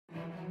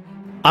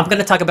I'm going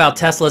to talk about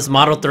Tesla's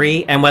Model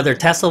 3 and whether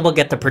Tesla will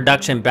get the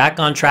production back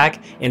on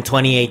track in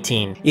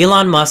 2018.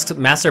 Elon Musk's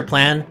master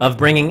plan of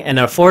bringing an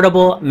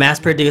affordable,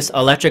 mass-produced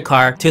electric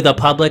car to the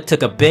public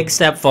took a big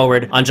step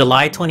forward on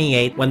July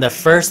 28 when the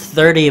first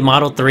 30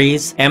 Model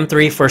 3s,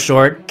 M3 for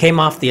short,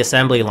 came off the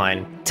assembly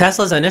line.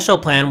 Tesla's initial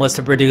plan was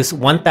to produce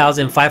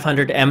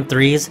 1,500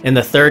 M3s in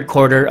the third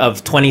quarter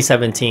of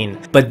 2017,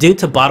 but due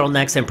to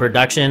bottlenecks in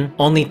production,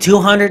 only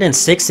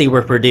 260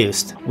 were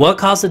produced. What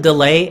caused the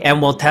delay,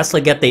 and will Tesla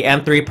get the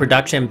M3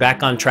 production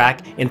back on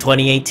track in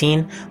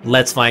 2018?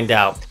 Let's find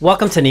out.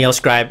 Welcome to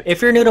NeoScribe.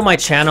 If you're new to my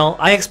channel,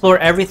 I explore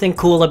everything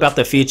cool about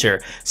the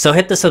future, so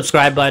hit the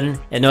subscribe button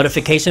and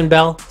notification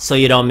bell so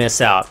you don't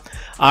miss out.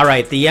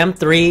 Alright, the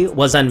M3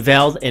 was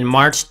unveiled in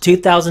March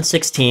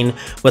 2016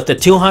 with the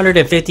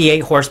 258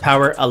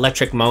 horsepower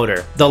electric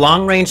motor. The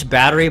long-range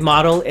battery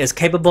model is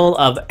capable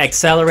of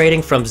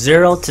accelerating from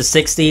 0 to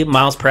 60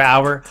 miles per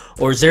hour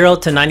or 0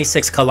 to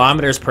 96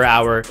 kilometers per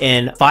hour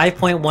in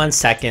 5.1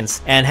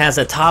 seconds and has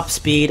a top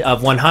speed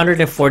of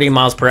 140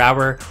 miles per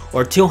hour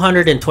or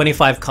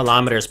 225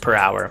 kilometers per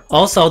hour.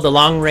 Also, the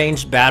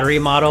long-range battery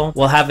model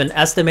will have an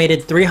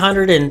estimated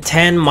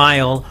 310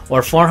 mile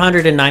or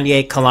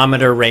 498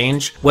 kilometer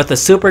range with a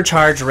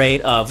supercharge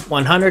rate of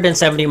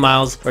 170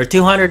 miles or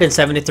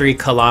 273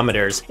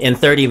 kilometers in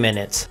 30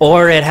 minutes,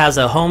 or it has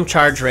a home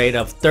charge rate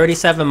of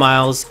 37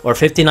 miles or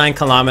 59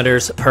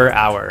 kilometers per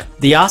hour.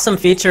 The awesome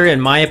feature,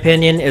 in my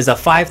opinion, is a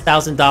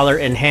 $5,000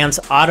 enhanced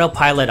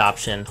autopilot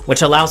option,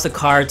 which allows the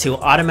car to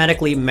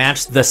automatically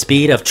match the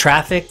speed of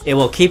traffic. It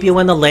will keep you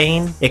in the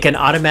lane, it can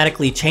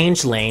automatically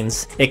change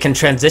lanes, it can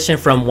transition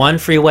from one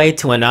freeway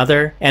to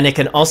another, and it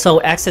can also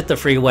exit the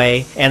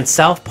freeway and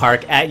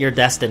self-park at your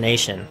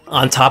destination.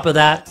 On top of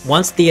that,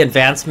 once the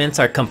advancements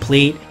are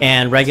complete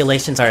and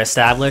regulations are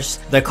established,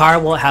 the car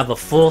will have a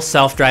full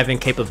self-driving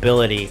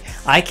capability.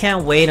 I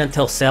can't wait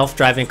until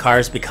self-driving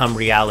cars become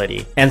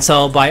reality. And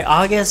so by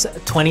August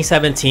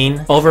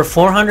 2017, over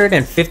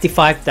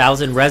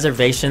 455,000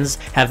 reservations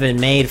have been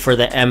made for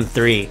the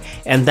M3,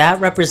 and that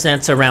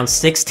represents around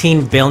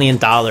 $16 billion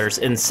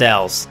in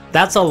sales.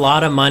 That's a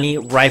lot of money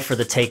right for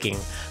the taking.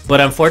 But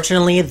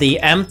unfortunately, the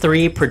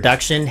M3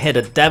 production hit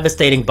a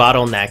devastating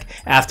bottleneck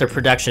after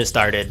production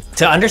started.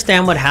 To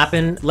understand what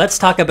happened, let's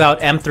talk about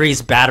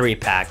M3's battery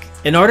pack.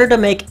 In order to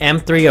make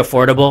M3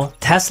 affordable,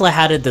 Tesla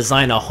had to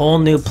design a whole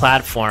new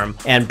platform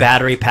and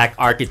battery pack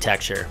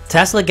architecture.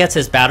 Tesla gets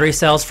its battery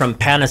cells from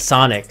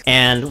Panasonic,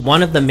 and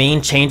one of the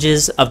main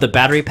changes of the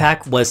battery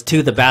pack was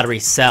to the battery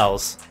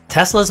cells.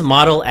 Tesla's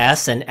Model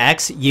S and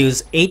X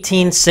use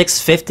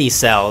 18650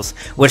 cells,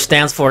 which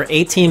stands for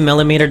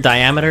 18mm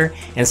diameter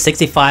and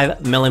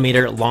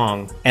 65mm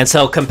long. And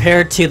so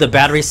compared to the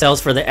battery cells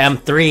for the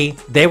M3,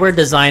 they were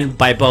designed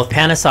by both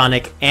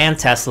Panasonic and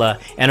Tesla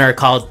and are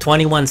called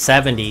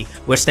 2170,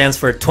 which stands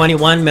for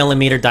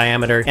 21mm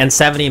diameter and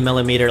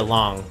 70mm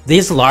long.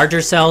 These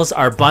larger cells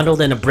are bundled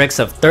into bricks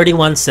of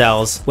 31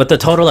 cells with a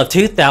total of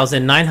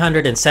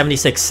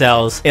 2,976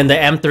 cells in the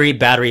M3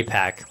 battery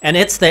pack. And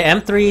it's the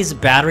M3's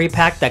battery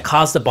pack that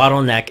caused the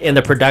bottleneck in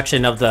the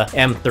production of the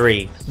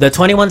M3. The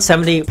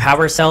 2170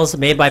 power cells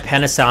made by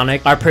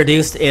Panasonic are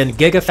produced in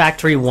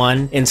Gigafactory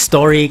 1 in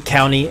Story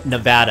County,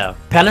 Nevada.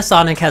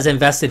 Panasonic has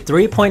invested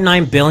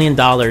 $3.9 billion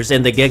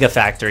in the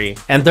Gigafactory,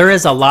 and there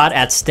is a lot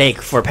at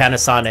stake for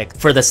Panasonic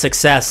for the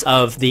success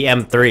of the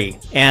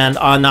M3. And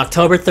on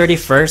October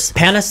 31st,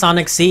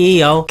 Panasonic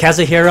CEO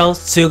Kazuhiro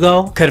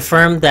Tsugo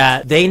confirmed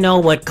that they know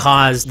what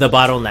caused the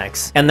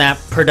bottlenecks and that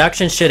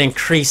production should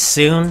increase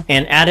soon,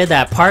 and added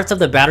that parts of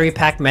the battery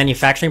pack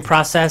manufacturing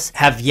process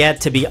have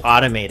yet to be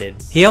automated.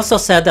 He also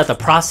said that the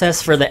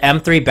process for the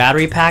M3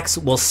 battery packs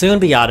will soon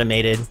be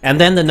automated, and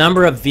then the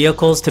number of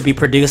vehicles to be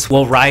produced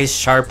will rise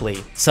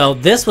sharply. So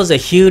this was a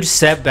huge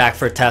setback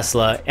for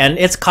Tesla, and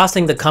it's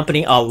costing the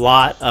company a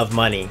lot of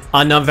money.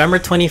 On November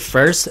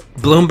 21st,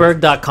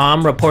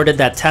 Bloomberg.com reported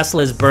that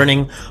Tesla is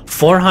burning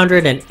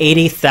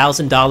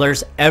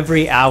 $480,000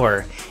 every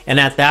hour,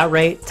 and at that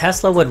rate,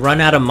 Tesla would run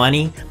out of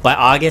money by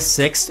August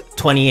 6,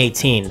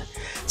 2018.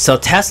 So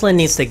Tesla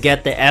needs to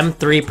get the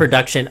M3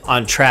 production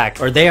on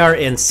track or they are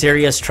in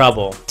serious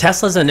trouble.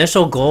 Tesla's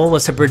initial goal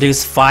was to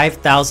produce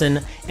 5,000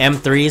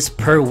 M3s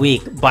per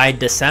week by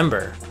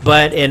December.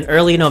 But in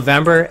early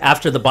November,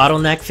 after the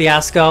bottleneck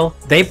fiasco,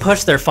 they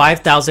pushed their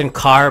 5,000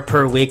 car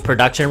per week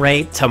production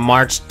rate to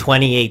March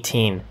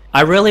 2018.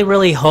 I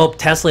really hope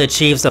Tesla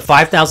achieves the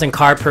 5,000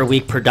 car per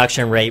week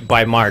production rate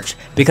by March,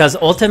 because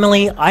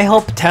ultimately I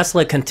hope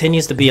Tesla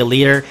continues to be a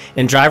leader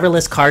in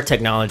driverless car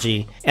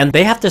technology, and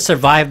they have to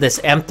survive this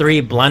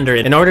M3 blunder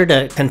in order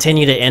to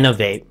continue to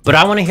innovate. But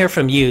I want to hear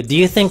from you. Do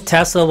you think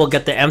Tesla will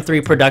get the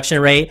M3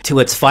 production rate to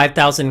its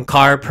 5,000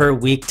 car per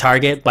week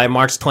target by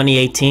March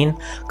 2018?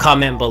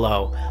 Comment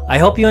below. I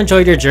hope you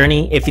enjoyed your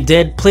journey. If you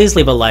did, please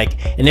leave a like,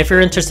 and if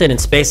you're interested in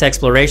space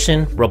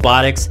exploration,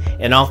 robotics,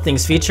 and all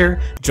things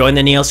future, join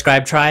the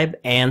NeoScribe tribe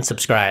and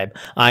subscribe.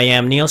 I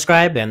am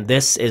NeoScribe, and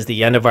this is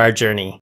the end of our journey.